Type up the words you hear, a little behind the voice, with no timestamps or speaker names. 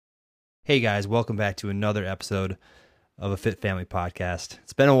Hey guys, welcome back to another episode of a Fit Family podcast.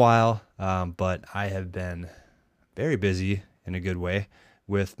 It's been a while, but I have been very busy in a good way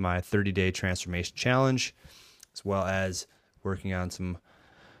with my 30-day transformation challenge, as well as working on some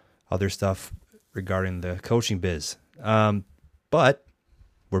other stuff regarding the coaching biz. But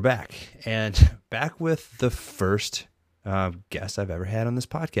we're back, and back with the first guest I've ever had on this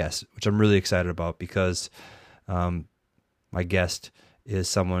podcast, which I'm really excited about because my guest is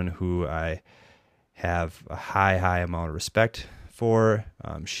someone who I have a high amount of respect for.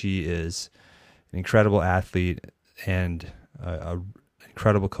 She is an incredible athlete and a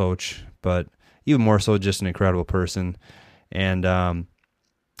incredible coach, but even more so just an incredible person. And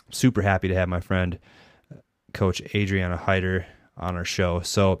super happy to have my friend, Coach Adrianne Haider, on our show.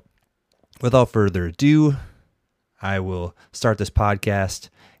 So without further ado, I will start this podcast,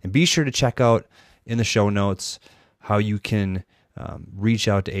 and be sure to check out in the show notes how you can reach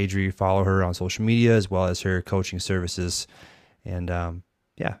out to Adri, follow her on social media, as well as her coaching services. And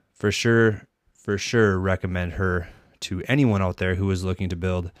for sure recommend her to anyone out there who is looking to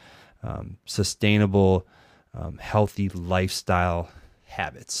build sustainable, healthy lifestyle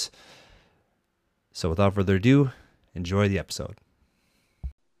habits. So without further ado, enjoy the episode.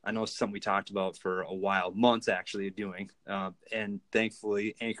 I know it's something we talked about for a while, months actually of doing. And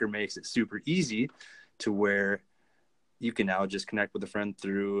thankfully, Anchor makes it super easy to where you can now just connect with a friend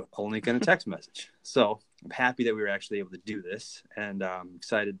through a link and a text message. So I'm happy that we were actually able to do this, and I'm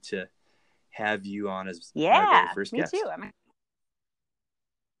excited to have you on as my very first guest. Me too.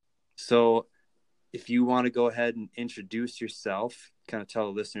 So if you want to go ahead and introduce yourself, kind of tell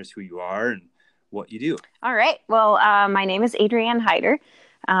the listeners who you are and what you do. All right. Well, my name is Adrianne Haider.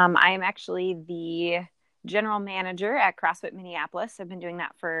 I am actually the general manager at CrossFit Minneapolis. I've been doing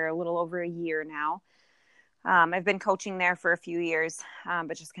that for a little over a year now. I've been coaching there for a few years,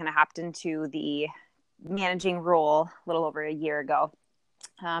 but just kind of hopped into the managing role a little over a year ago.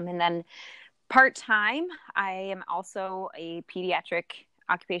 And then part-time, I am also a pediatric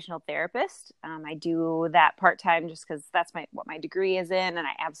occupational therapist. I do that part-time just because that's what my degree is in, and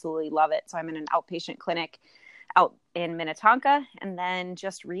I absolutely love it. So I'm in an outpatient clinic out in Minnetonka. And then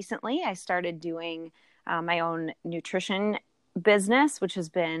just recently, I started doing my own nutrition business, which has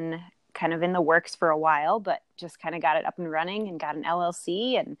been kind of in the works for a while, but just kind of got it up and running and got an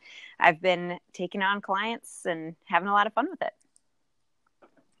LLC. And I've been taking on clients and having a lot of fun with it.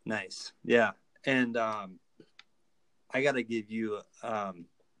 Nice. Yeah. And I got to give you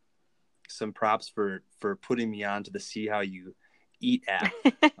some props for putting me on to the See How You Eat app.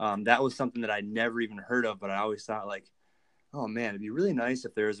 That was something that I never even heard of, but I always thought like, oh man, it'd be really nice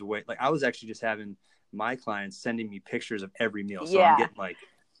if there was a way. Like I was actually just having my clients sending me pictures of every meal. So I'm getting like,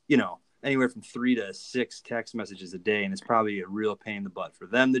 anywhere from 3 to 6 text messages a day. And it's probably a real pain in the butt for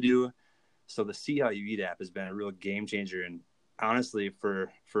them to do. So the See How You Eat app has been a real game changer. And honestly,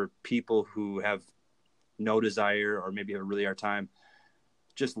 for people who have no desire or maybe have a really hard time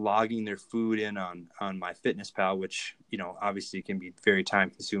just logging their food in on MyFitnessPal, which, obviously can be very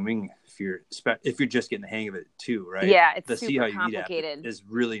time consuming if you're just getting the hang of it too, right? Yeah. It's the super See How You complicated. Eat app is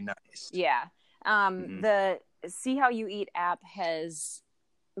really nice. Yeah. The See How You Eat app has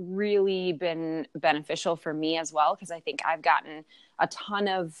really been beneficial for me as well, because I think I've gotten a ton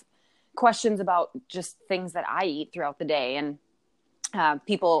of questions about just things that I eat throughout the day, and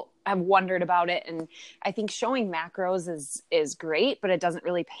people have wondered about it. And I think showing macros is great, but it doesn't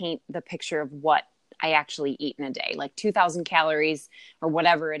really paint the picture of what I actually eat in a day. Like 2,000 calories or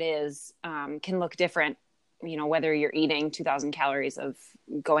whatever it is can look different, whether you're eating 2,000 calories of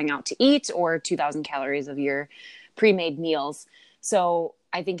going out to eat or 2,000 calories of your pre-made meals. So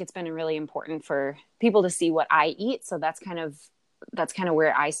I think it's been really important for people to see what I eat. So that's kind of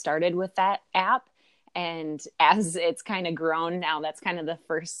where I started with that app. And as it's kind of grown now, that's kind of the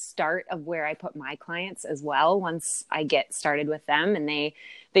first start of where I put my clients as well. Once I get started with them, and they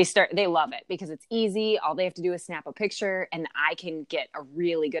love it because it's easy. All they have to do is snap a picture, and I can get a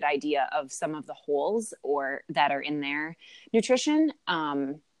really good idea of some of the holes or that are in their nutrition,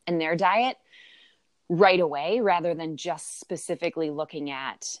 in their diet right away, rather than just specifically looking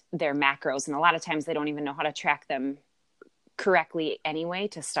at their macros. And a lot of times they don't even know how to track them correctly anyway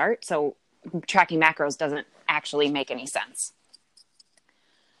to start. So tracking macros doesn't actually make any sense.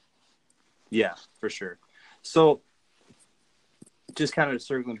 Yeah, for sure. So just kind of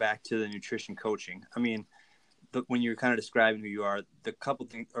circling back to the nutrition coaching. I mean, when you're kind of describing who you are, the couple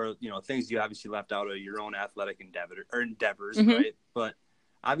things, or, things you obviously left out of your own athletic endeavors, right? But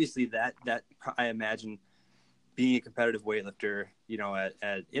obviously that I imagine being a competitive weightlifter,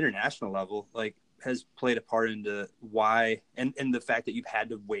 at international level, like has played a part into why, and the fact that you've had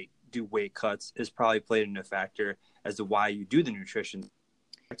to do weight cuts has probably played into a factor as to why you do the nutrition.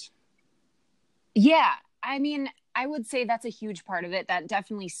 Yeah. I mean, I would say that's a huge part of it. That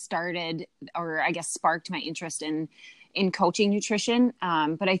definitely started, or I guess sparked my interest in coaching nutrition.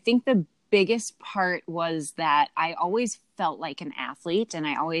 But I think the biggest part was that I always felt like an athlete, and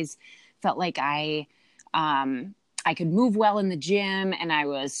I always felt like I could move well in the gym, and I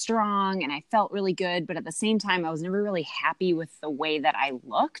was strong, and I felt really good. But at the same time, I was never really happy with the way that I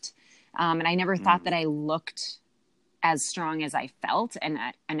looked. And I never thought that I looked as strong as I felt. And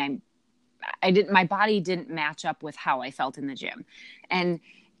I didn't, my body didn't match up with how I felt in the gym. And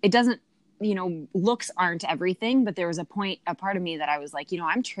it doesn't, looks aren't everything, but there was a part of me that I was like,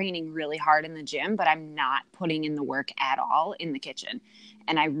 I'm training really hard in the gym, but I'm not putting in the work at all in the kitchen.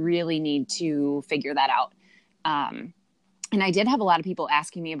 And I really need to figure that out. And I did have a lot of people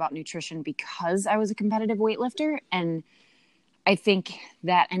asking me about nutrition because I was a competitive weightlifter. And I think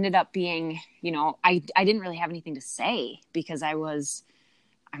that ended up being, I didn't really have anything to say because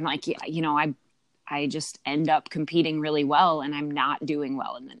I'm like, I just end up competing really well, and I'm not doing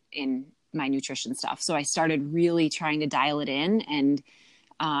well in my nutrition stuff. So I started really trying to dial it in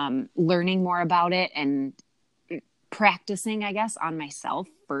and learning more about it and practicing, I guess, on myself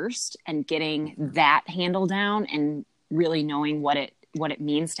first and getting that handle down and really knowing what it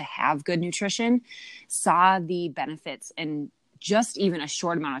means to have good nutrition. Saw the benefits in just even a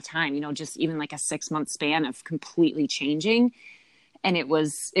short amount of time, just even like a 6-month span of completely changing. And it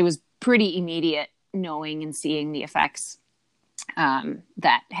was pretty immediate knowing and seeing the effects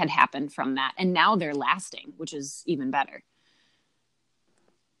that had happened from that. And now they're lasting, which is even better.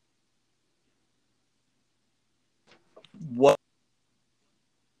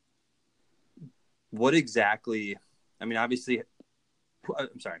 What exactly, I mean, obviously,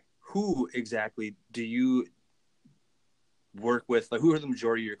 I'm sorry, who exactly do you work with? Like, who are the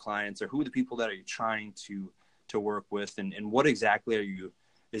majority of your clients, or who are the people that are you trying to work with, and what exactly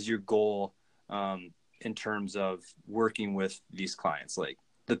is your goal in terms of working with these clients, like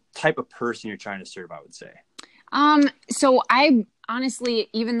the type of person you're trying to serve, I would say? So I honestly,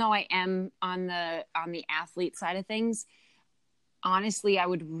 even though I am on the athlete side of things, honestly, I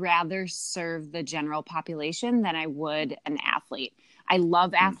would rather serve the general population than I would an athlete. I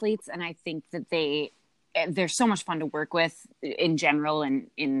love athletes, and I think that they're so much fun to work with in general and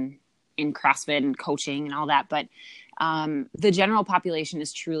in CrossFit and coaching and all that. But the general population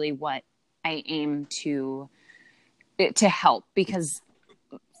is truly what I aim to help, because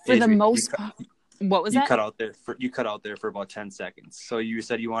for the most part, what was that? You cut out there for about 10 seconds. So you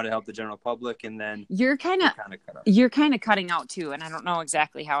said you wanted to help the general public, and then you're kind of cutting out too. And I don't know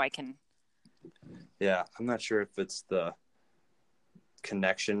exactly how I can. Yeah. I'm not sure if it's the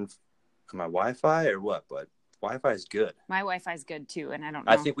connection to my Wi-Fi or what, but Wi-Fi is good. My Wi-Fi is good too. And I don't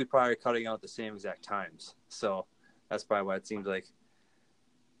know. I think we probably are cutting out at the same exact times. So that's probably why it seems like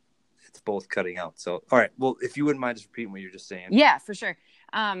it's both cutting out. So, all right. Well, if you wouldn't mind just repeating what you're just saying. Yeah, for sure.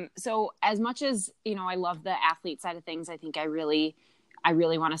 So as much as, I love the athlete side of things, I think I really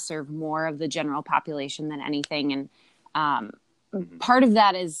want to serve more of the general population than anything. And, part of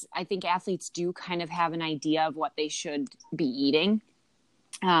that is I think athletes do kind of have an idea of what they should be eating.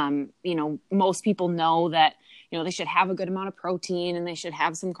 Most people know that, they should have a good amount of protein and they should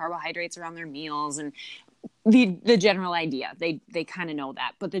have some carbohydrates around their meals, and the general idea, they kind of know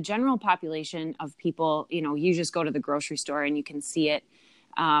that. But the general population of people, you just go to the grocery store and you can see it.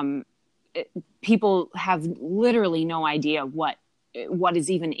 People have literally no idea what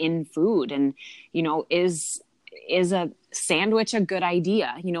is even in food, and is a sandwich a good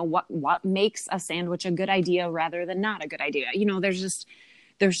idea? What makes a sandwich a good idea rather than not a good idea?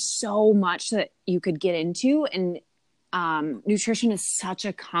 There's so much that you could get into, and nutrition is such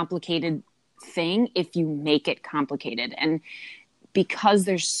a complicated thing if you make it complicated. And because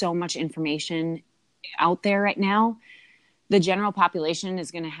there's so much information out there right now, the general population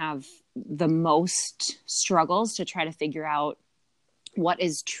is going to have the most struggles to try to figure out what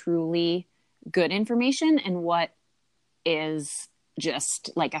is truly good information and what is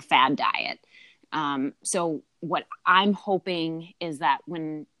just like a fad diet. So what I'm hoping is that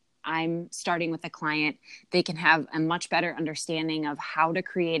when I'm starting with a client, they can have a much better understanding of how to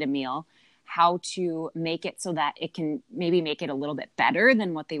create a meal, how to make it so that it can maybe make it a little bit better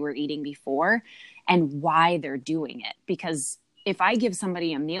than what they were eating before, and why they're doing it. Because if I give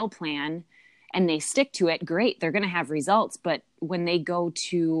somebody a meal plan and they stick to it, great, they're going to have results. But when they go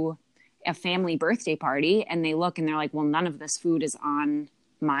to a family birthday party and they look and they're like, well, none of this food is on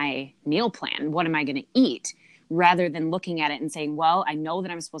my meal plan, what am I going to eat? rather than looking at it and saying, well, I know that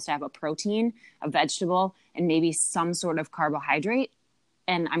I'm supposed to have a protein, a vegetable, and maybe some sort of carbohydrate.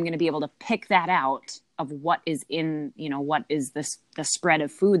 And I'm going to be able to pick that out of what is in, what is the spread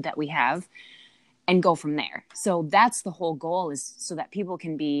of food that we have, and go from there. So that's the whole goal, is so that people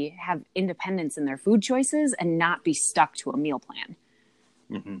can have independence in their food choices and not be stuck to a meal plan.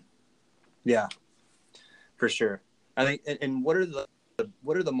 Mm-hmm. Yeah, for sure. I think, and what are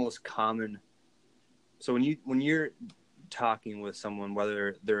the most common, so when you're talking with someone,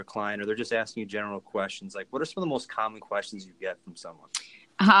 whether they're a client or they're just asking you general questions, like what are some of the most common questions you get from someone?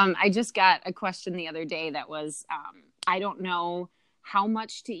 I just got a question the other day that was, I don't know how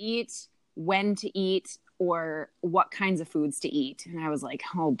much to eat, when to eat, or what kinds of foods to eat. And I was like,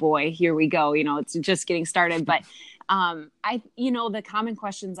 oh boy, here we go. It's just getting started. But the common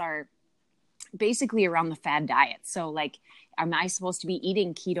questions are basically around the fad diet. So like, am I supposed to be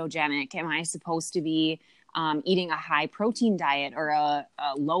eating ketogenic? Am I supposed to be eating a high protein diet, or a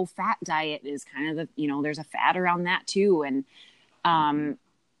low fat diet is kind of there's a fad around that too. And,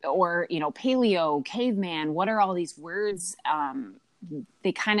 or, paleo, caveman, what are all these words?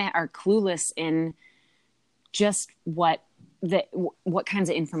 They kind of are clueless in just what kinds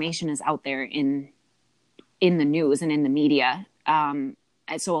of information is out there in the news and in the media.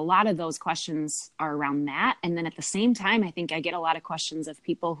 So a lot of those questions are around that. And then at the same time, I think I get a lot of questions of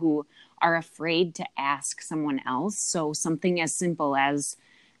people who are afraid to ask someone else. So something as simple as,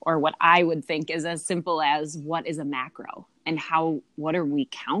 or what I would think is as simple as, what is a macro, and what are we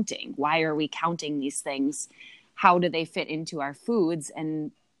counting? Why are we counting these things? How do they fit into our foods?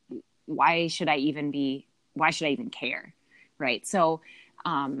 And why should I even care? Right. So,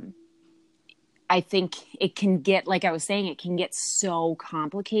 I think it can get, like I was saying, it can get so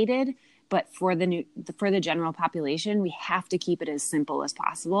complicated, but for the general population, we have to keep it as simple as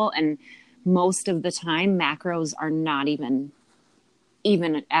possible. And most of the time, macros are not even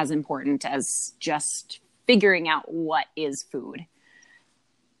as important as just figuring out what is food.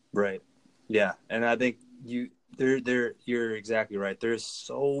 Right. Yeah. And I think you're exactly right. There's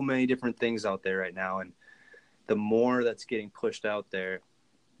so many different things out there right now. And the more that's getting pushed out there,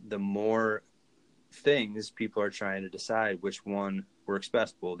 the more things people are trying to decide which one works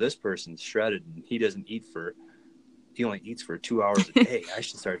best. Well, this person's shredded and he only eats for 2 hours a day. I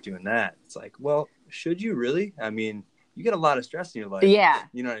should start doing that. It's like, well, should you really? I mean, you get a lot of stress in your life. Yeah.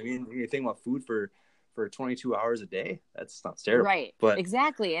 You know what I mean? You're thinking about food for 22 hours a day. That's not terrible. Right. But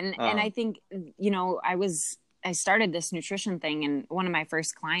exactly. And I think, I started this nutrition thing, and one of my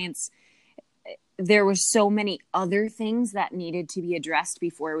first clients, there were so many other things that needed to be addressed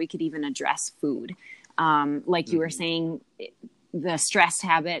before we could even address food. Like you were saying, the stress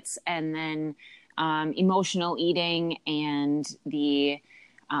habits, and then emotional eating, and the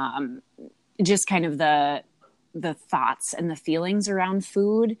just kind of the thoughts and the feelings around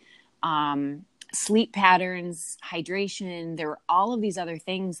food, sleep patterns, hydration. There were all of these other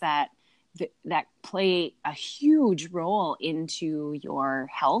things that play a huge role into your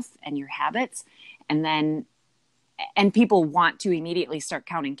health and your habits. And people want to immediately start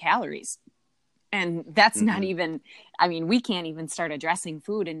counting calories. And that's not even, we can't even start addressing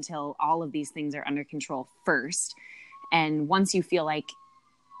food until all of these things are under control first. And once you feel like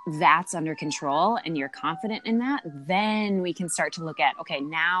that's under control and you're confident in that, then we can start to look at, okay,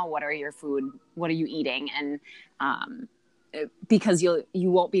 now what are your food? What are you eating? And, because you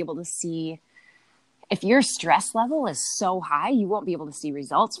won't be able to see, if your stress level is so high, you won't be able to see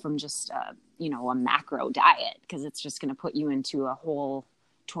results from just a macro diet, because it's just going to put you into a whole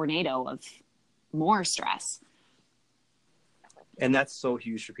tornado of more stress. And that's so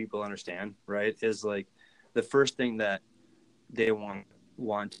huge for people to understand, right? Is like the first thing that they want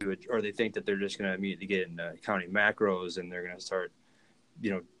to, or they think that they're just going to immediately get into counting macros, and they're going to start,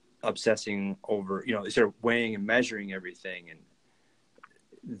 obsessing over, they start weighing and measuring everything, and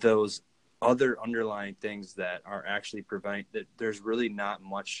those other underlying things that are actually preventing that. There's really not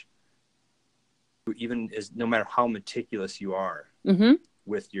much, even as no matter how meticulous you are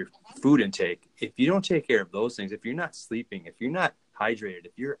with your food intake, if you don't take care of those things, if you're not sleeping, if you're not hydrated,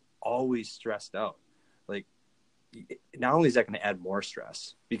 if you're always stressed out, like, not only is that going to add more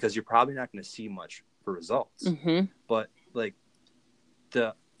stress, because you're probably not going to see much for results, but like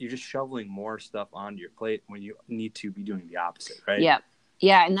you're just shoveling more stuff onto your plate when you need to be doing the opposite, right? Yeah.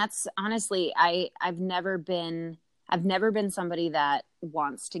 And that's honestly, I've never been somebody that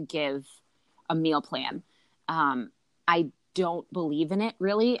wants to give a meal plan. I don't believe in it,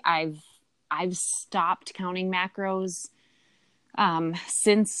 really. I've stopped counting macros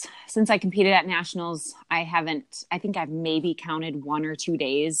since I competed at nationals. I think I've maybe counted 1 or 2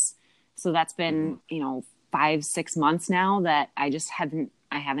 days. So that's been, 5-6 months now that I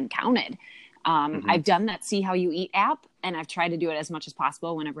haven't counted. I've done that See How You Eat app, and I've tried to do it as much as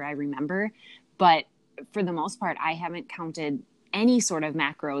possible whenever I remember. But for the most part, I haven't counted any sort of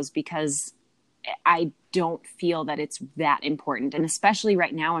macros because I don't feel that it's that important. And especially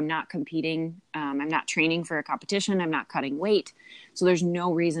right now, I'm not competing. I'm not training for a competition. I'm not cutting weight. So there's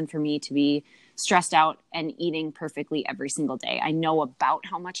no reason for me to be stressed out and eating perfectly every single day. I know about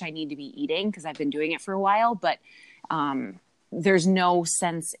how much I need to be eating because I've been doing it for a while, but there's no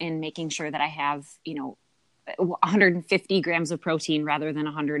sense in making sure that I have, 150 grams of protein rather than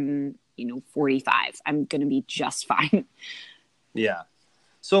 145. I'm going to be just fine. Yeah.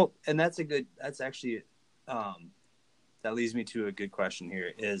 So, and that's actually, that leads me to a good question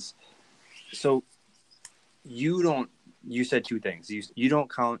here is, so you said two things. You don't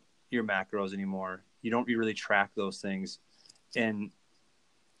count your macros anymore. You don't really track those things. And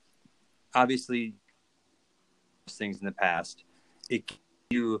obviously things in the past, it gives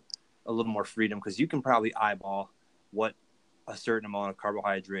you a little more freedom because you can probably eyeball what a certain amount of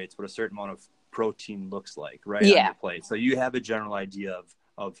carbohydrates, what a certain amount of protein looks like, right? Yeah. On your plate. So you have a general idea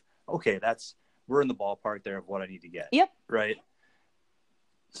of okay, we're in the ballpark there of what I need to get. Yep. Right.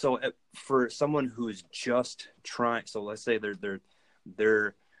 So for someone who is just trying, so let's say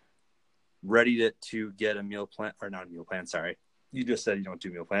they're ready to get a meal plan, or not a meal plan. Sorry. You just said you don't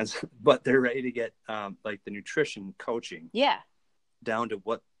do meal plans, but they're ready to get like the nutrition coaching. Yeah. Down to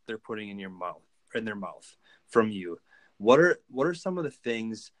what they're putting in their mouth from you. What are some of the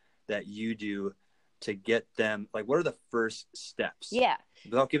things that you do to get them, like, what are the first steps? Yeah.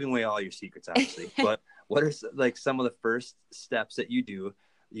 Without giving away all your secrets, obviously, but what are like some of the first steps that you do?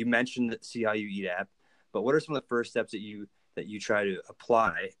 You mentioned that See How You Eat app, but what are some of the first steps that you try to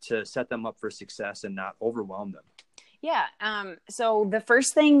apply to set them up for success and not overwhelm them? Yeah. So the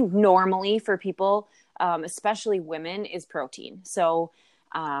first thing normally for people, especially women, is protein. So,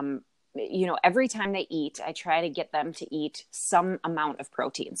 every time they eat, I try to get them to eat some amount of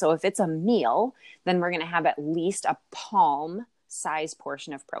protein. So if it's a meal, then we're going to have at least a palm size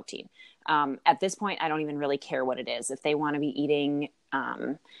portion of protein. At this point, I don't even really care what it is. If they want to be eating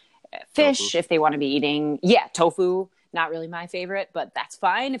fish, Tofu. if they want to be eating, tofu, not really my favorite, but that's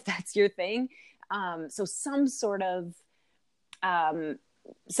fine if that's your thing. So some sort of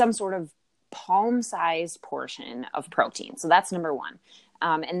palm size portion of protein. So that's number one.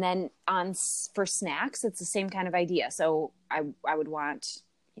 And then for snacks, it's the same kind of idea. So I would want,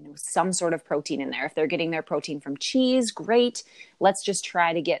 some sort of protein in there. If they're getting their protein from cheese, great. Let's just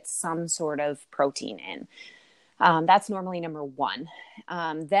try to get some sort of protein in. That's normally number one.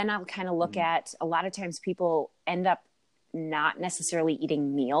 Then I'll kind of look at, a lot of times people end up not necessarily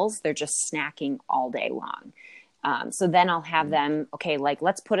eating meals. They're just snacking all day long. So then I'll have them, okay, like,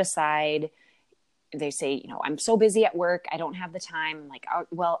 let's put aside, they say, I'm so busy at work, I don't have the time. I'm like, oh,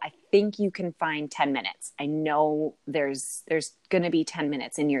 well, I think you can find 10 minutes. I know there's going to be 10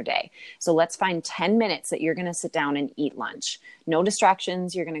 minutes in your day. So let's find 10 minutes that you're going to sit down and eat lunch. No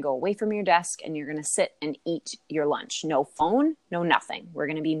distractions. You're going to go away from your desk and you're going to sit and eat your lunch. No phone, no nothing. We're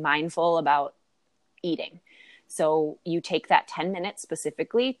going to be mindful about eating. So you take that 10 minutes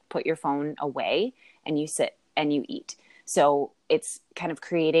specifically, put your phone away, and you sit and you eat. So it's kind of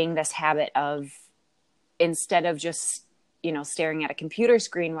creating this habit of, instead of just, staring at a computer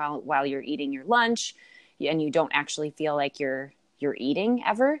screen while you're eating your lunch and you don't actually feel like you're eating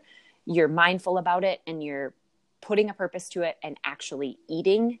ever, you're mindful about it and you're putting a purpose to it and actually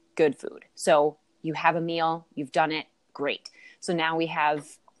eating good food. So you have a meal, you've done it, great. So now we have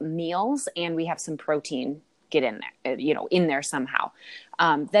meals and we have some protein get in there, in there somehow.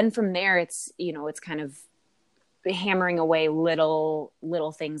 Then from there, it's kind of hammering away little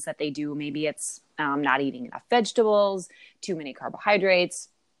things that they do. Maybe it's not eating enough vegetables, too many carbohydrates.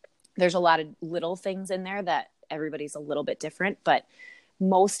 There's a lot of little things in there that everybody's a little bit different, but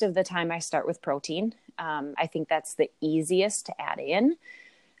most of the time I start with protein. I think that's the easiest to add in.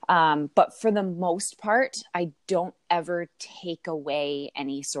 But for the most part, I don't ever take away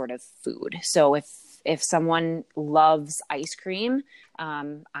any sort of food. So if someone loves ice cream,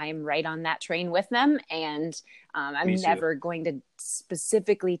 I'm right on that train with them. And I'm never going to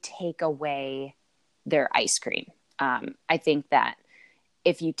specifically take away their ice cream. I think that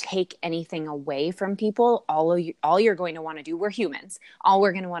if you take anything away from people, all you're going to want to do, we're humans, all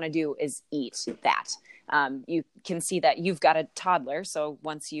we're going to want to do is eat that. You can see that you've got a toddler. So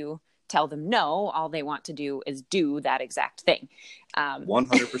once you tell them no, all they want to do is do that exact thing.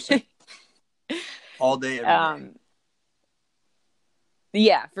 100%. All day, every day.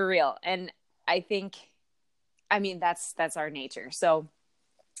 Yeah, for real. And I think, that's our nature. So,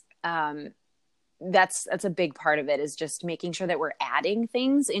 that's a big part of it, is just making sure that we're adding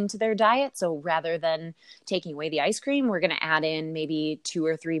things into their diet. So rather than taking away the ice cream, we're going to add in maybe 2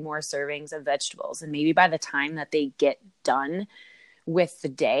 or 3 more servings of vegetables. And maybe by the time that they get done with the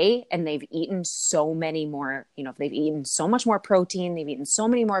day and they've eaten so many more, if they've eaten so much more protein, they've eaten so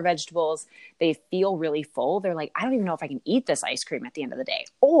many more vegetables, they feel really full. They're like, I don't even know if I can eat this ice cream at the end of the day.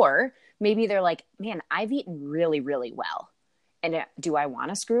 Or maybe they're like, man, I've eaten really, really well. And do I want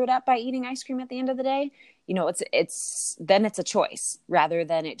to screw it up by eating ice cream at the end of the day? Then it's a choice rather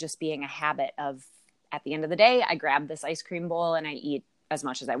than it just being a habit of, at the end of the day, I grab this ice cream bowl and I eat as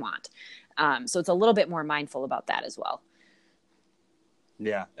much as I want. So it's a little bit more mindful about that as well.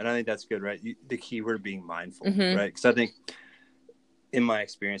 Yeah. And I think that's good, right? The key word being mindful, right? Because I think in my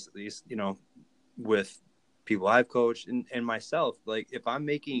experience, at least, with people I've coached and myself, like if I'm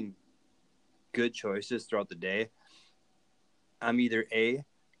making good choices throughout the day, I'm either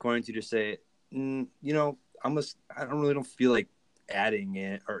going to just say, I don't feel like adding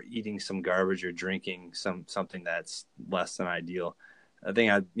it or eating some garbage or drinking something that's less than ideal. I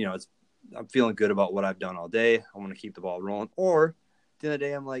think I'm feeling good about what I've done all day. I want to keep the ball rolling. Or at the end of the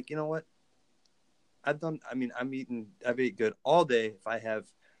day, I'm like, you know what? I've ate good all day. If I have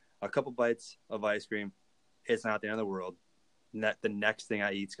a couple bites of ice cream, it's not the end of the world. And that the next thing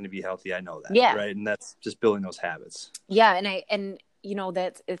I eat is going to be healthy. I know that. Yeah. Right. And that's just building those habits. Yeah. And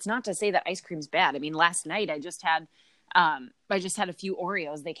that it's not to say that ice cream's bad. I mean, last night I just had a few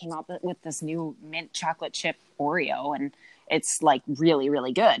Oreos. They came out with this new mint chocolate chip Oreo, and it's like really,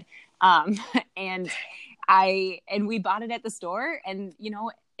 really good. And we bought it at the store, and,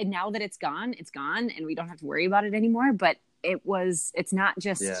 and now that it's gone, and we don't have to worry about it anymore. But it's not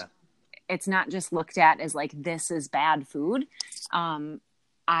just, it's not just looked at as like, this is bad food.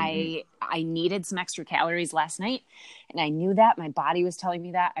 I needed some extra calories last night, and I knew that. My body was telling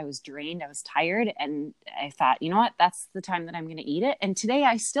me that. I was drained. I was tired. And I thought, you know what, that's the time that I'm going to eat it. And today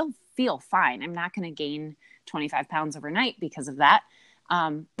I still feel fine. I'm not going to gain 25 pounds overnight because of that.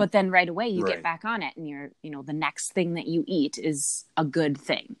 But then right away you get back on it, and the next thing that you eat is a good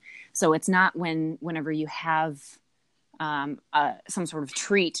thing. So it's not whenever you have some sort of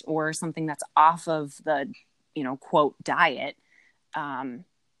treat or something that's off of the, quote, diet,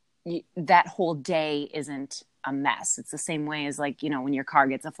 that whole day isn't a mess. It's the same way as, like, when your car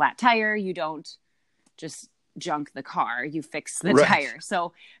gets a flat tire, you don't just junk the car, you fix the tire.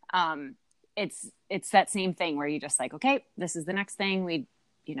 So it's that same thing where you just like, okay, this is the next thing.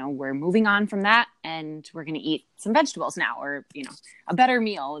 We're moving on from that, and we're going to eat some vegetables now, or, a better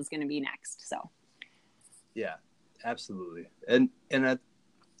meal is going to be next. So. Yeah, absolutely. And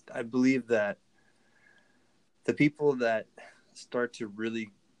I believe that the people that start to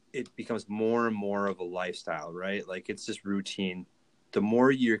really, it becomes more and more of a lifestyle, right? Like it's just routine. The more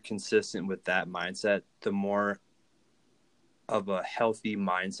you're consistent with that mindset, the more of a healthy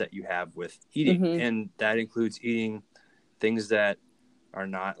mindset you have with eating. And that includes eating things that are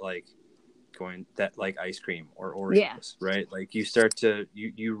not like like ice cream or Oreos, right? Like you start to,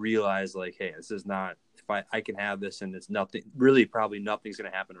 you realize like, hey, this is not, if I can have this and it's nothing, really probably nothing's going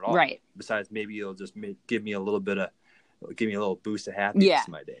to happen at all. Right. Besides maybe it'll just give me a little boost of happiness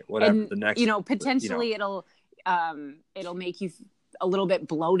in my day. Whatever. And, the next, potentially it'll make you a little bit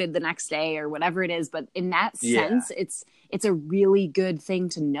bloated the next day or whatever it is. But in that sense, it's a really good thing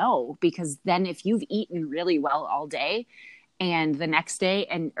to know, because then if you've eaten really well all day and the next day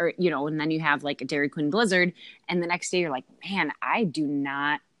and then you have like a Dairy Queen Blizzard, and the next day you're like, man, I do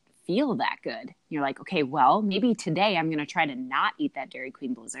not feel that good. You're like, okay, well, maybe today I'm going to try to not eat that Dairy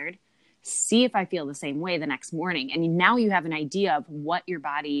Queen Blizzard, see if I feel the same way the next morning. And now you have an idea of what your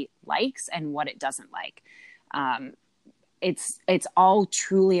body likes and what it doesn't like. It's all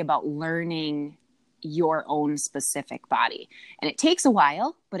truly about learning your own specific body. And it takes a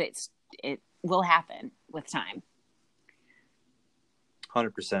while, but it will happen with time.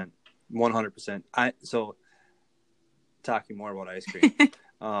 100%. 100%. So talking more about ice cream.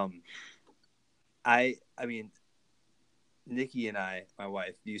 I mean, Nikki and I, my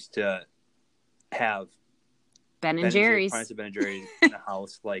wife, used to have Ben and Jerry's. Pints of Ben and Jerry's in the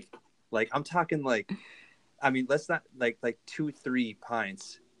house. Like I'm talking like, I mean, let's not like 2-3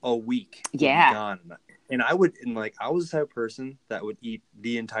 pints a week. Yeah. Gone. And I was the type of person that would eat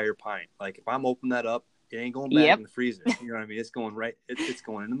the entire pint. Like if I'm opening that up, it ain't going back in the freezer. You know what I mean? It's going it's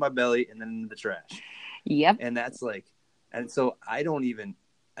going into my belly and then into the trash. Yep. And that's like, and so I don't even,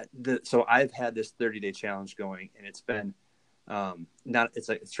 so I've had this 30-day challenge going, and it's been, it's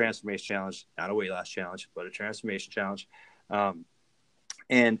like a transformation challenge, not a weight loss challenge, but a transformation challenge.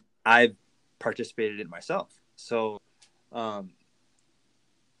 And I've participated in it myself. So,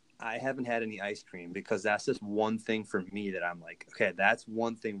 I haven't had any ice cream because that's just one thing for me that I'm like, okay, that's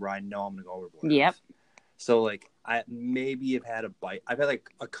one thing where I know I'm gonna go overboard. Yep. With. So like I maybe have had a bite. I've had like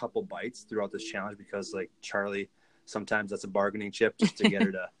a couple bites throughout this challenge because like Charlie, sometimes that's a bargaining chip just to get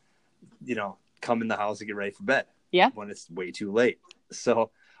her to, come in the house and get ready for bed. Yeah. When it's way too late.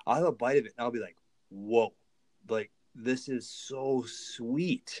 So I'll have a bite of it and I'll be like, whoa, like this is so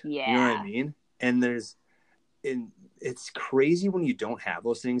sweet. Yeah. You know what I mean? And it's crazy when you don't have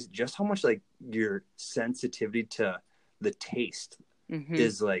those things, just how much like your sensitivity to the taste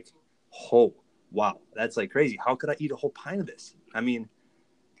is like, oh, wow, that's like crazy. How could I eat a whole pint of this? I mean,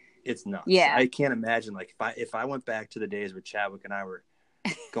 it's nuts. Yeah. I can't imagine like if I went back to the days where Chadwick and I were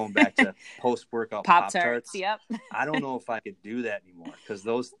going back to post-workout Pop-Tarts. Yep. I don't know if I could do that anymore because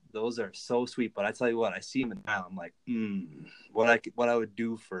those are so sweet. But I tell you what, I see them now. I'm like, what I would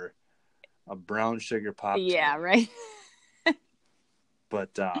do for a brown sugar Pop-Tart. Yeah, right.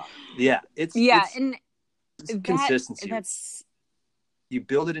 But it's consistency. You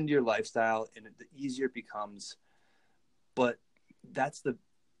build it into your lifestyle, and the easier it becomes. But that's the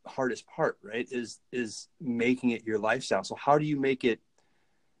hardest part, right? Is making it your lifestyle. So how do you make it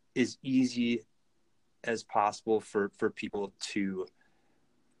as easy as possible for people to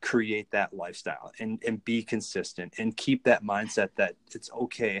create that lifestyle and be consistent and keep that mindset that it's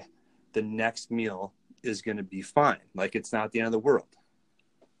okay, the next meal is going to be fine, like it's not the end of the world?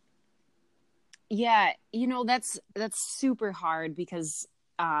 Yeah, that's super hard because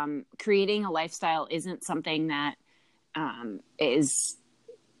creating a lifestyle isn't something that is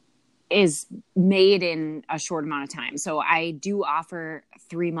made in a short amount of time. So I do offer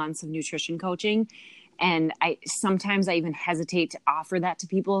 3 months of nutrition coaching, and sometimes I even hesitate to offer that to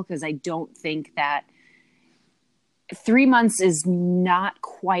people because I don't think that 3 months is not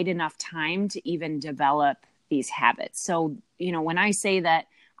quite enough time to even develop these habits. So, when I say that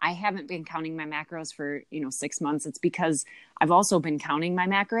I haven't been counting my macros for, 6 months, it's because I've also been counting my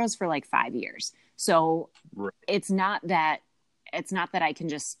macros for like 5 years. So right. It's not that I can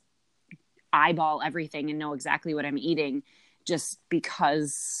just eyeball everything and know exactly what I'm eating just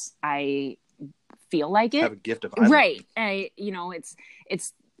because I feel like it. Have a gift of eyeballing. Right.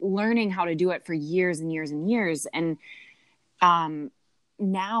 It's learning how to do it for years and years and years. And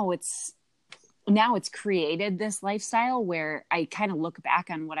now it's created this lifestyle where I kind of look back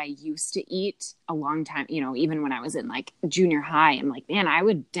on what I used to eat a long time, even when I was in like junior high. I'm like, man, I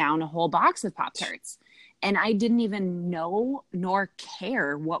would down a whole box of Pop-Tarts and I didn't even know nor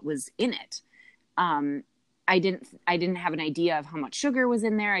care what was in it. I didn't have an idea of how much sugar was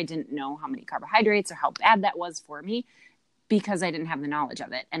in there. I didn't know how many carbohydrates or how bad that was for me because I didn't have the knowledge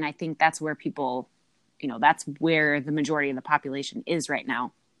of it. And I think that's where people, that's where the majority of the population is right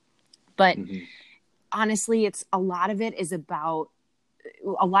now. But honestly, a lot of it is about,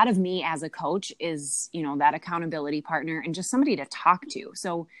 a lot of me as a coach is, that accountability partner and just somebody to talk to.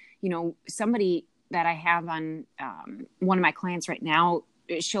 So, somebody that I have on one of my clients right now,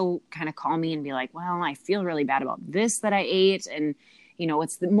 she'll kind of call me and be like, well, I feel really bad about this that I ate. And,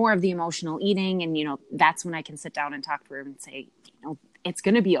 it's more of the emotional eating. And, that's when I can sit down and talk to her and say, it's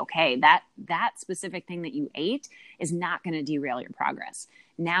going to be okay. That specific thing that you ate is not going to derail your progress.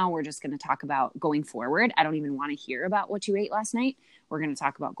 Now we're just going to talk about going forward. I don't even want to hear about what you ate last night. We're going to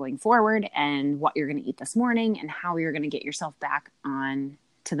talk about going forward and what you're going to eat this morning and how you're going to get yourself back on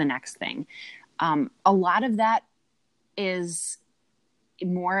to the next thing. A lot of that is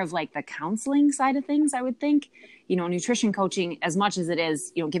more of like the counseling side of things, I would think. Nutrition coaching, as much as it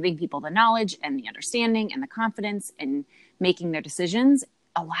is, giving people the knowledge and the understanding and the confidence and making their decisions,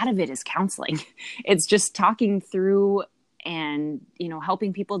 a lot of it is counseling. It's just talking through and,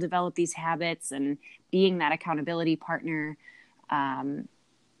 helping people develop these habits and being that accountability partner, and,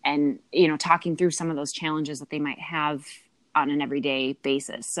 talking through some of those challenges that they might have on an everyday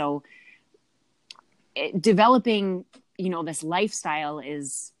basis. So developing, this lifestyle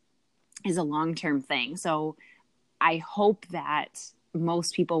is a long-term thing. So I hope that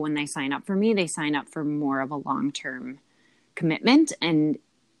most people, when they sign up for me, they sign up for more of a long-term commitment and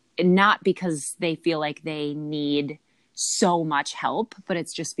not because they feel like they need so much help, but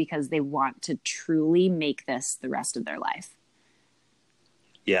it's just because they want to truly make this the rest of their life.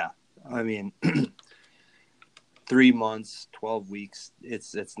 Yeah. I mean, 3 months, 12 weeks,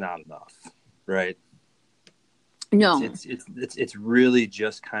 it's not enough, right? No, it's really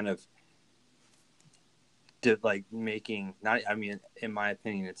just kind of like making, not, I mean, in my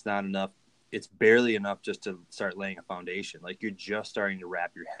opinion, it's not enough. It's barely enough just to start laying a foundation. Like you're just starting to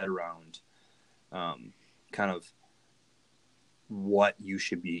wrap your head around kind of what you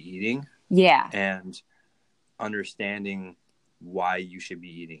should be eating. Yeah. And understanding why you should be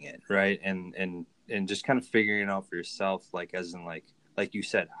eating it, right? And just kind of figuring it out for yourself, like as in like you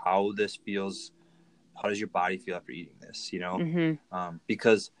said, how this feels, how does your body feel after eating this,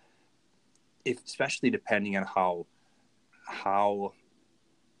 because if, especially depending on how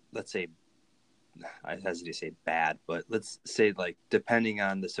let's say, I hesitate to say bad, but let's say like depending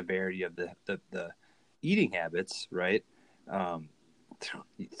on the severity of the eating habits, right?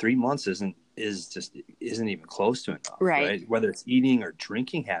 3 months isn't even close to enough, right? Whether it's eating or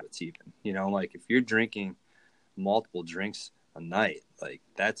drinking habits, even, like if you're drinking multiple drinks a night, like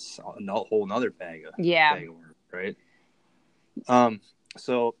that's a whole nother bag of worms, right?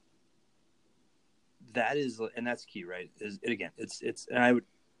 So that is, and that's key, right? Is it, again, it's, and I would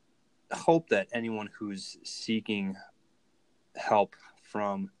hope that anyone who's seeking help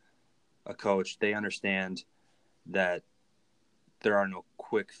from a coach, they understand that there are no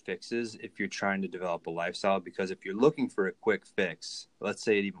quick fixes if you're trying to develop a lifestyle, because if you're looking for a quick fix, let's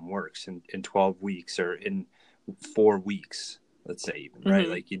say it even works in 12 weeks or in 4 weeks, let's say even, right?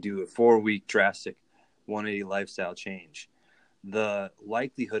 Like you do a 4-week drastic 180 lifestyle change, the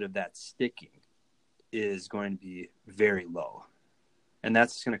likelihood of that sticking is going to be very low. And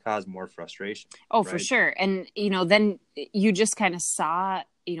that's going to cause more frustration. Oh, right? For sure. And, then you just kind of saw,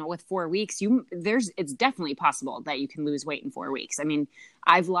 with 4 weeks, it's definitely possible that you can lose weight in 4 weeks. I mean,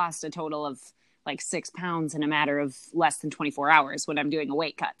 I've lost a total of like 6 pounds in a matter of less than 24 hours when I'm doing a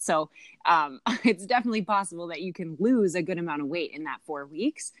weight cut. So it's definitely possible that you can lose a good amount of weight in that 4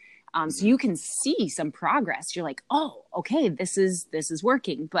 weeks. So you can see some progress. You're like, oh, okay, this is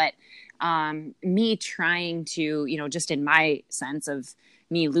working. But me trying to, just in my sense of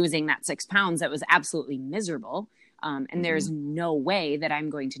me losing that 6 pounds, that was absolutely miserable. And there's no way that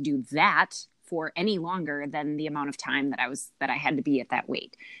I'm going to do that for any longer than the amount of time that I had to be at that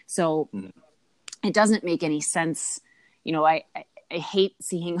weight. So it doesn't make any sense. I hate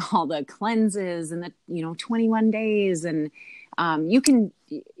seeing all the cleanses and the, 21 days, and you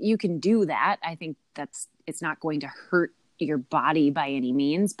can do that. I think it's not going to hurt your body by any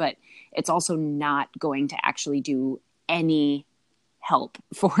means, but it's also not going to actually do any help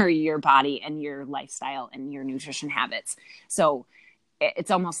for your body and your lifestyle and your nutrition habits. So it's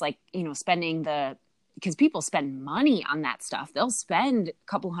almost like, because people spend money on that stuff. They'll spend a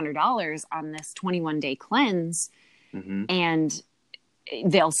couple $100 on this 21-day cleanse, and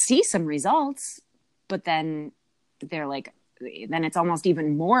they'll see some results, but then they're like, then it's almost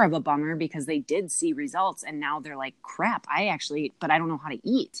even more of a bummer because they did see results and now they're like, crap, but I don't know how to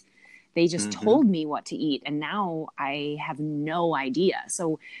eat. They just told me what to eat and now I have no idea.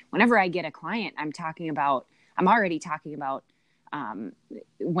 So whenever I get a client, I'm already talking about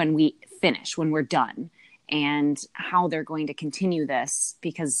when we finish, when we're done, and how they're going to continue this,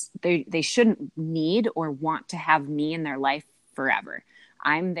 because they shouldn't need or want to have me in their life forever.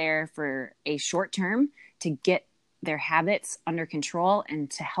 I'm there for a short term to get their habits under control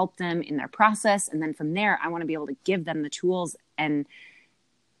and to help them in their process. And then from there, I want to be able to give them the tools and,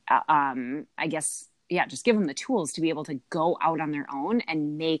 just give them the tools to be able to go out on their own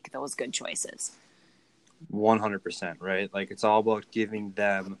and make those good choices. 100%, right? Like it's all about giving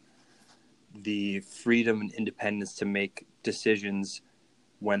them the freedom and independence to make decisions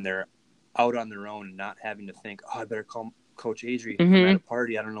when they're out on their own and not having to think, oh, I better call Coach Adrianne. I'm at a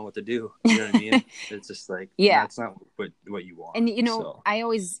party. I don't know what to do. You know what I mean? It's just like, that's not what you want. And,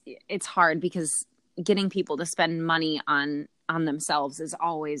 it's hard because getting people to spend money on themselves is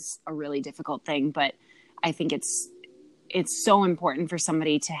always a really difficult thing. But I think it's so important for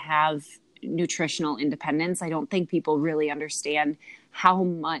somebody to have nutritional independence. I don't think people really understand how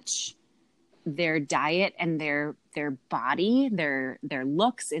much their diet and their body, their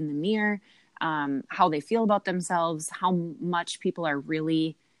looks in the mirror, how they feel about themselves, how much people are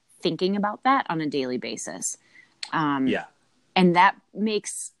really thinking about that on a daily basis. And that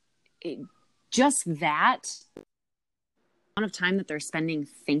makes just that amount of time that they're spending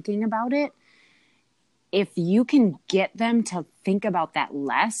thinking about it. If you can get them to think about that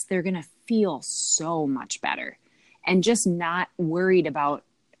less, they're going to feel so much better and just not worried about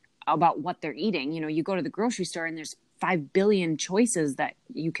what they're eating. You go to the grocery store and there's 5 billion choices that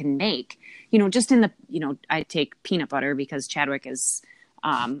you can make, just in the, I take peanut butter because Chadwick is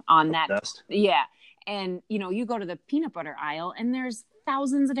on that. Best. Yeah. And, you go to the peanut butter aisle and there's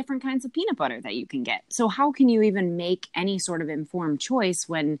thousands of different kinds of peanut butter that you can get. So how can you even make any sort of informed choice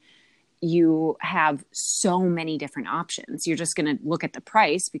when you have so many different options? You're just going to look at the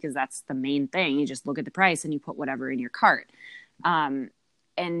price because that's the main thing. You just look at the price and you put whatever in your cart. And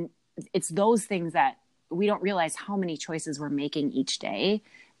it's those things that we don't realize how many choices we're making each day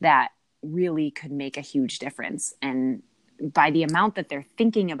that really could make a huge difference. And by the amount that they're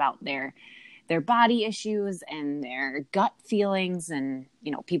thinking about their body issues and their gut feelings. And,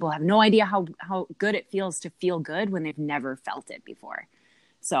 you know, people have no idea how good it feels to feel good when they've never felt it before.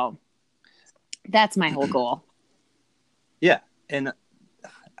 So that's my whole goal. Yeah. And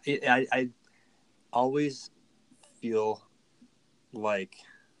I always feel like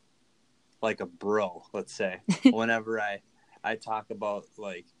a bro, let's say, whenever I talk about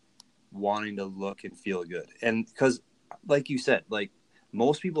like wanting to look and feel good. And because like you said, like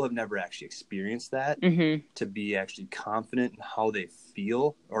most people have never actually experienced that, to be actually confident in how they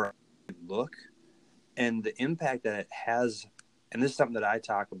feel or look, and the impact that it has. And this is something that I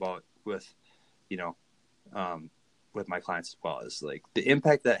talk about with, you know, with my clients as well, is like the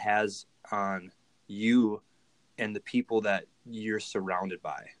impact that has on you and the people that you're surrounded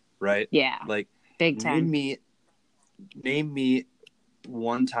by. Right. Yeah. Like big time. Name me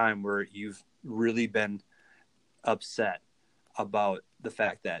one time where you've really been upset about the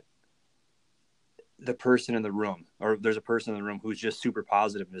fact that the person in the room, or there's a person in the room who's just super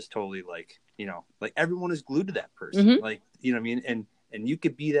positive and is totally like, you know, like everyone is glued to that person. Like, you know what I mean? And you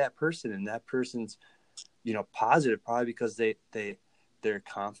could be that person, and that person's, you know, positive probably because they're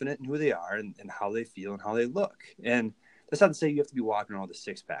confident in who they are and how they feel and how they look. And that's not to say you have to be walking around with a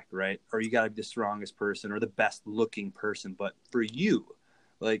six pack, right? Or you got to be the strongest person or the best looking person. But for you,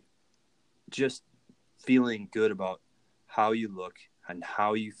 like just feeling good about how you look and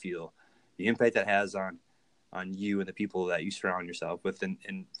how you feel, the impact that has on you and the people that you surround yourself with.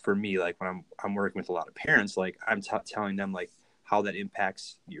 And for me, like when I'm working with a lot of parents, like I'm telling them like how that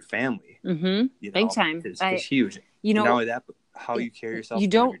impacts your family, you know, big time. is huge. You know, and not only that, but how you carry yourself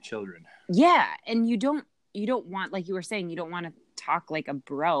toward your children. Yeah. And you don't want, like you were saying, you don't want to talk like a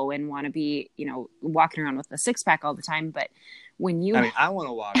bro and want to be, you know, walking around with a six pack all the time. But when you, I mean, I want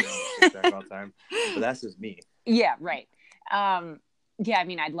to walk around with a six pack all the time, but that's just me. Yeah. Right. Yeah. I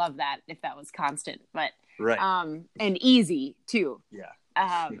mean, I'd love that if that was constant, but, right. And easy too.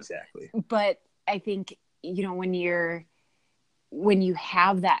 Yeah, exactly. But I think, you know, when you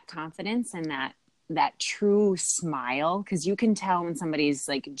have that confidence and that true smile, because you can tell when somebody's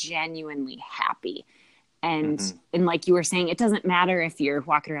like genuinely happy. And like you were saying, it doesn't matter if you're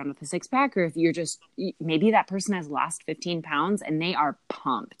walking around with a six pack or if you're just, maybe that person has lost 15 pounds and they are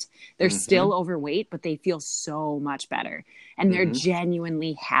pumped. They're still overweight, but they feel so much better and they're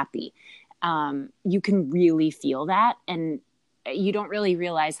genuinely happy. You can really feel that. And you don't really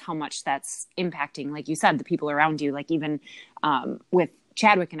realize how much that's impacting, like you said, the people around you. Like even with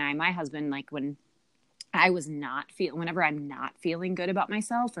Chadwick and I, my husband, like when I was whenever I'm not feeling good about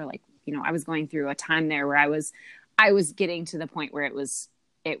myself, or like, you know, I was going through a time there where I was getting to the point where it was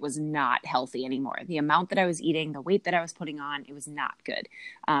not healthy anymore. The amount that I was eating, the weight that I was putting on, it was not good.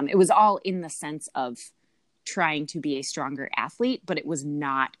 It was all in the sense of trying to be a stronger athlete, but it was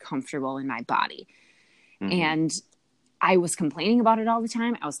not comfortable in my body. And I was complaining about it all the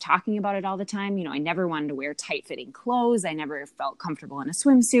time. I was talking about it all the time. You know, I never wanted to wear tight fitting clothes. I never felt comfortable in a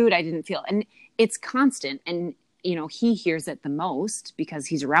swimsuit. I didn't feel, and it's constant. And, you know, he hears it the most because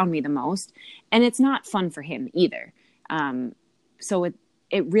he's around me the most, and it's not fun for him either. So it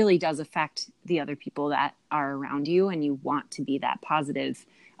really does affect the other people that are around you, and you want to be that positive,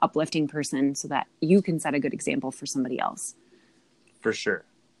 uplifting person so that you can set a good example for somebody else. For sure.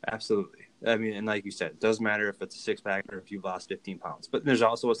 Absolutely. I mean, and like you said, it doesn't matter if it's a six pack or if you've lost 15 pounds, but there's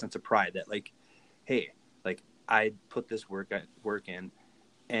also a sense of pride that like, hey, like I put this work in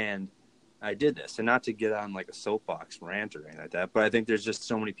and I did this. And not to get on like a soapbox rant or anything like that, but I think there's just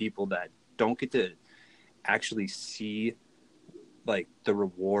so many people that don't get to actually see like the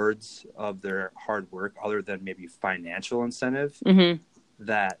rewards of their hard work other than maybe financial incentive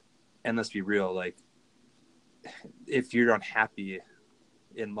that, and let's be real, like if you're unhappy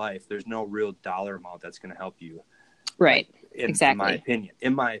in life, there's no real dollar amount that's going to help you. Right. Like, exactly.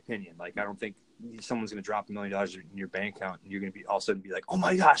 In my opinion, like I don't think someone's going to drop $1 million in your bank account and you're going to be all of a sudden be like, oh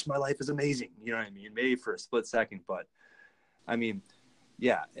my gosh, my life is amazing. You know what I mean? Maybe for a split second, but I mean,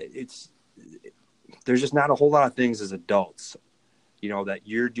 yeah, there's just not a whole lot of things as adults, you know, that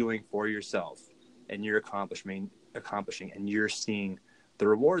you're doing for yourself and you're accomplishing and you're seeing the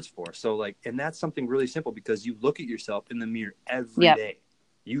rewards for. So like, and that's something really simple because you look at yourself in the mirror every day.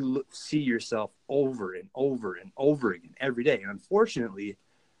 You see yourself over and over and over again every day. And unfortunately,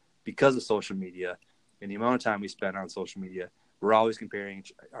 because of social media and the amount of time we spend on social media, we're always comparing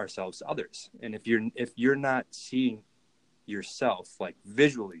ourselves to others. And if you're not seeing yourself like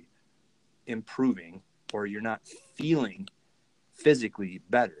visually improving, or you're not feeling physically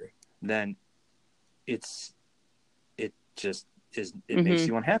better, then it makes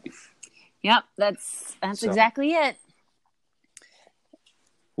you unhappy. Yep. That's exactly it.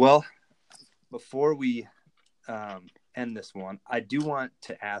 Well, before we end this one, I do want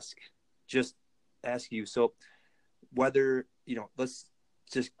to ask you. So whether, let's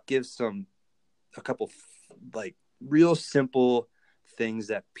just give a couple like real simple things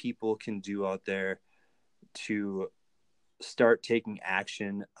that people can do out there to start taking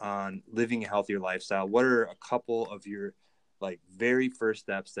action on living a healthier lifestyle. What are a couple of your like very first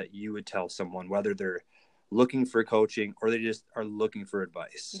steps that you would tell someone, whether they're looking for coaching or they just are looking for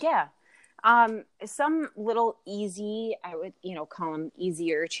advice? Yeah. Some little easy, I would, call them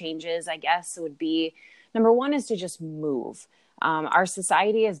easier changes, I guess, would be number one is to just move. Our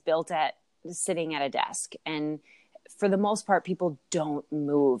society is built at sitting at a desk, and for the most part, people don't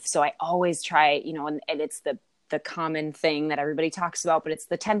move. So I always try, and it's the common thing that everybody talks about, but it's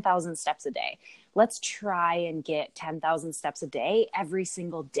the 10,000 steps a day. Let's try and get 10,000 steps a day every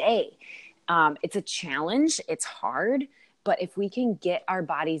single day. It's a challenge. It's hard. But if we can get our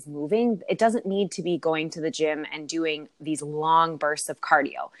bodies moving, it doesn't need to be going to the gym and doing these long bursts of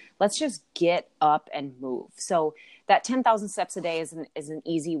cardio. Let's just get up and move. So that 10,000 steps a day is an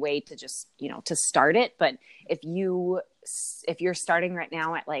easy way to just, to start it. But if you're starting right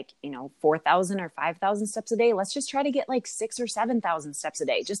now at 4,000 or 5,000 steps a day, let's just try to get 6,000 or 7,000 steps a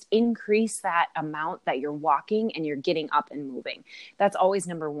day. Just increase that amount that you're walking and you're getting up and moving. That's always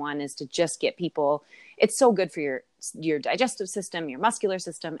number one, is to just get people. It's so good for your digestive system, your muscular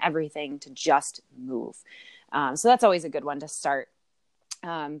system, everything, to just move. So that's always a good one to start.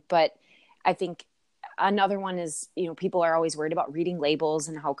 But I think another one is, people are always worried about reading labels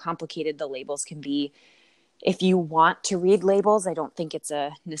and how complicated the labels can be. If you want to read labels, I don't think it's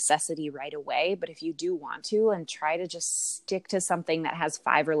a necessity right away, but if you do want to, and try to just stick to something that has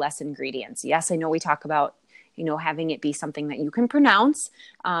 5 or less ingredients. Yes, I know we talk about, having it be something that you can pronounce,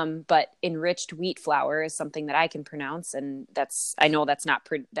 but enriched wheat flour is something that I can pronounce, and I know that's not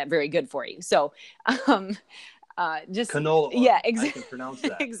that very good for you. So, just canola. Yeah, I can pronounce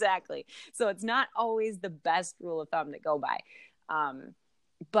that. Exactly. So it's not always the best rule of thumb to go by.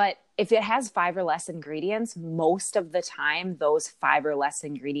 But if it has 5 or less ingredients, most of the time, those 5 or less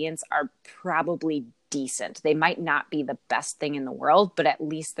ingredients are probably decent. They might not be the best thing in the world, but at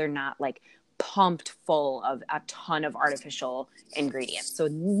least they're not pumped full of a ton of artificial ingredients. So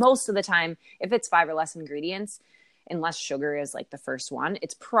most of the time, if it's 5 or less ingredients, unless sugar is the first one,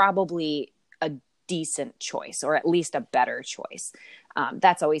 it's probably a decent choice, or at least a better choice.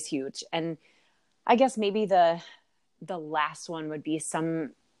 That's always huge. And I guess maybe the last one would be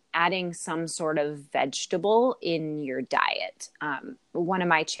adding some sort of vegetable in your diet. One of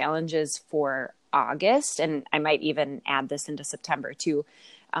my challenges for August, and I might even add this into September too,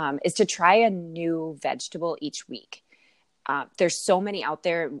 is to try a new vegetable each week. There's so many out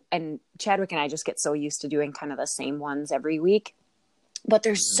there, and Chadwick and I just get so used to doing kind of the same ones every week, but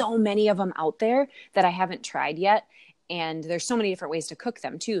there's so many of them out there that I haven't tried yet. And there's so many different ways to cook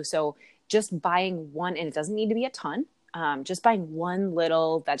them too. So just buying one, and it doesn't need to be a ton, just buying one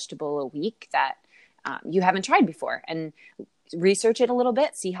little vegetable a week that you haven't tried before, and research it a little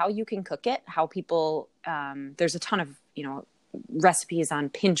bit, see how you can cook it, how people, there's a ton of, recipes on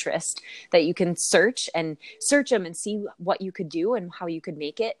Pinterest that you can search them and see what you could do and how you could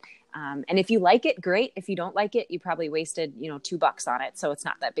make it. And if you like it, great. If you don't like it, you probably wasted, $2 on it. So it's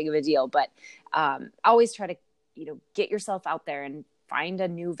not that big of a deal, but always try to, get yourself out there and find a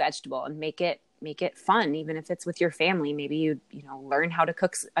new vegetable and make it fun. Even if it's with your family, maybe you learn how to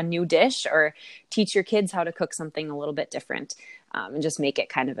cook a new dish, or teach your kids how to cook something a little bit different, and just make it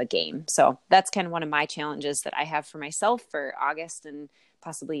kind of a game. So that's kind of one of my challenges that I have for myself for August, and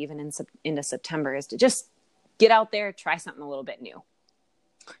possibly even into September, is to just get out there, try something a little bit new.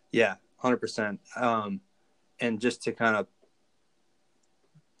 Yeah, 100%. And just to kind of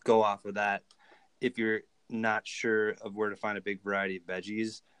go off of that, if you're not sure of where to find a big variety of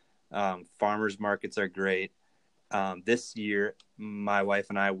veggies, farmers markets are great. This year, my wife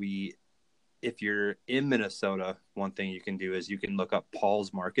and I, if you're in Minnesota, one thing you can do is you can look up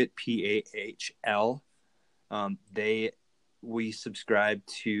Paul's Market, Pahl. We subscribe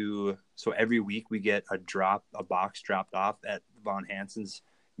to, so every week we get a box dropped off at Von Hansen's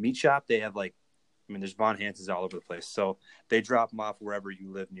meat shop. They have there's Von Hansen's all over the place. So they drop them off wherever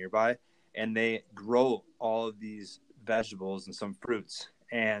you live nearby, and they grow all of these vegetables and some fruits,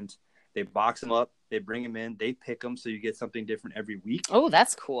 and they box them up, they bring them in, they pick them. So you get something different every week. Oh,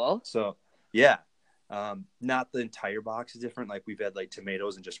 that's cool. So yeah. Not the entire box is different. We've had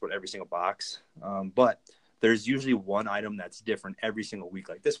tomatoes and just every single box. But there's usually one item that's different every single week.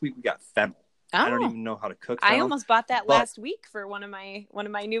 This week we got fennel. Oh. I don't even know how to cook fennel. I almost bought that last week for one of my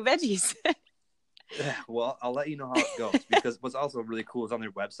new veggies. Well, I'll let you know how it goes, because what's also really cool is on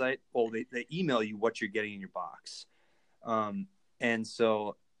their website, they email you what you're getting in your box. And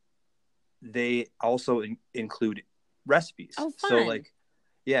so they also include recipes. Oh, fun. So like,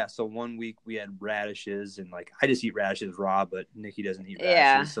 yeah. So one week we had radishes, and like, I just eat radishes raw, but Nikki doesn't eat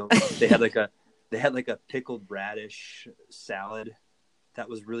radishes. So they had like a pickled radish salad that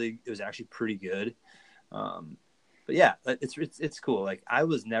was it was actually pretty good. But yeah, it's cool. Like, I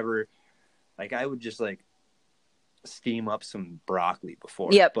was never, like, I would just like steam up some broccoli before.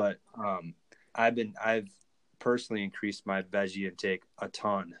 Yep. But I've personally increased my veggie intake a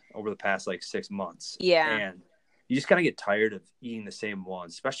ton over the past like 6 months. Yeah. And you just kind of get tired of eating the same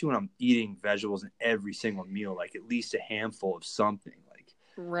ones, especially when I'm eating vegetables in every single meal, like at least a handful of something. Like,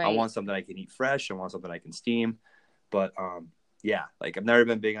 Right. I want something I can eat fresh. I want something I can steam. But yeah, like, I've never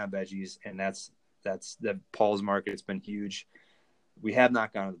been big on veggies, and that's the Paul's Market. It's been huge. We have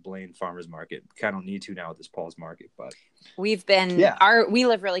not gone to the Blaine Farmers Market. We kind of need to now with this Paul's Market, but we've been, yeah. we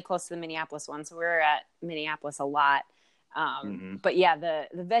live really close to the Minneapolis one, so we're at Minneapolis a lot. But yeah, the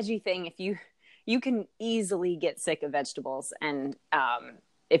veggie thing, if you can easily get sick of vegetables, and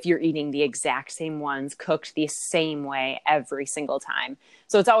if you're eating the exact same ones cooked the same way every single time.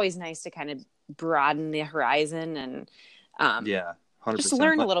 So it's always nice to kind of broaden the horizon and Yeah, 100%. just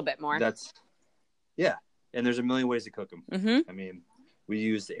learn a little bit more. Yeah. And there's a million ways to cook them. Mm-hmm. I mean, we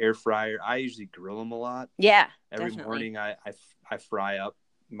use the air fryer. I usually grill them a lot. Yeah, Every definitely. morning I fry up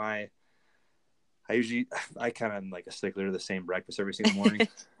I kind of am like a stickler to the same breakfast every single morning.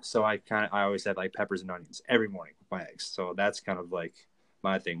 So I always have like peppers and onions every morning with my eggs. So that's kind of like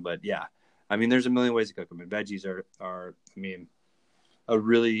my thing. But yeah, I mean, there's a million ways to cook them. And veggies are I mean,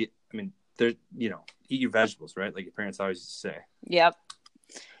 they're, eat your vegetables, right? Like your parents always used to say. Yep.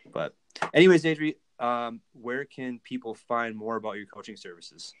 But anyways, Adrianne, where can people find more about your coaching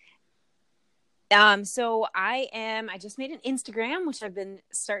services? So I just made an Instagram, which I've been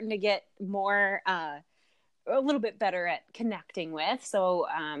starting to get more, a little bit better at connecting with. So,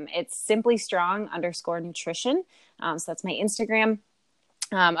 it's simplystrong_nutrition. So that's my Instagram.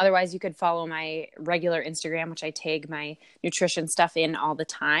 Otherwise you could follow my regular Instagram, which I tag my nutrition stuff in all the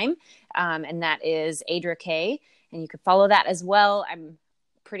time. And that is Adra K, and you could follow that as well. I'm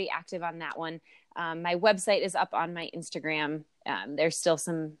pretty active on that one. My website is up on my Instagram. There's still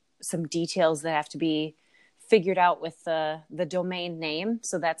some details that have to be figured out with the domain name.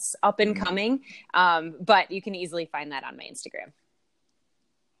 So that's up and coming. But you can easily find that on my Instagram.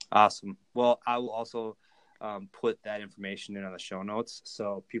 Awesome. Well, I will also put that information in on the show notes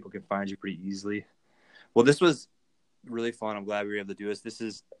so people can find you pretty easily. Well, this was really fun. I'm glad we were able to do this. This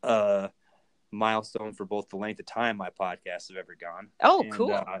is a milestone for both the length of time my podcasts have ever gone. Oh, and,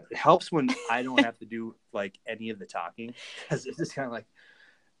 cool. It helps when I don't have to do like any of the talking, because it's just kind of like,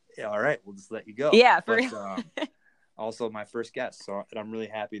 yeah, all right, we'll just let you go. Yeah, for real. Also my first guest. So, and I'm really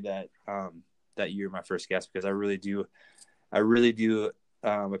happy that that you're my first guest, because I really do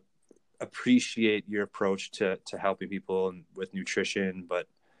appreciate your approach to helping people with nutrition, but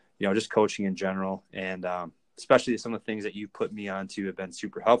just coaching in general, and especially some of the things that you put me onto have been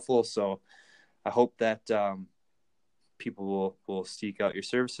super helpful. So I hope that people will seek out your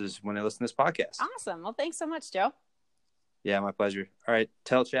services when they listen to this podcast. Awesome. Well, thanks so much, Joe. Yeah, my pleasure. All right,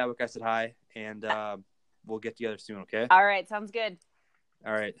 tell Chadwick I said hi, and we'll get together soon. Okay. All right, sounds good.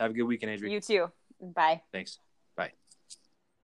 All right, have a good weekend, Adrianne. You too. Bye. Thanks.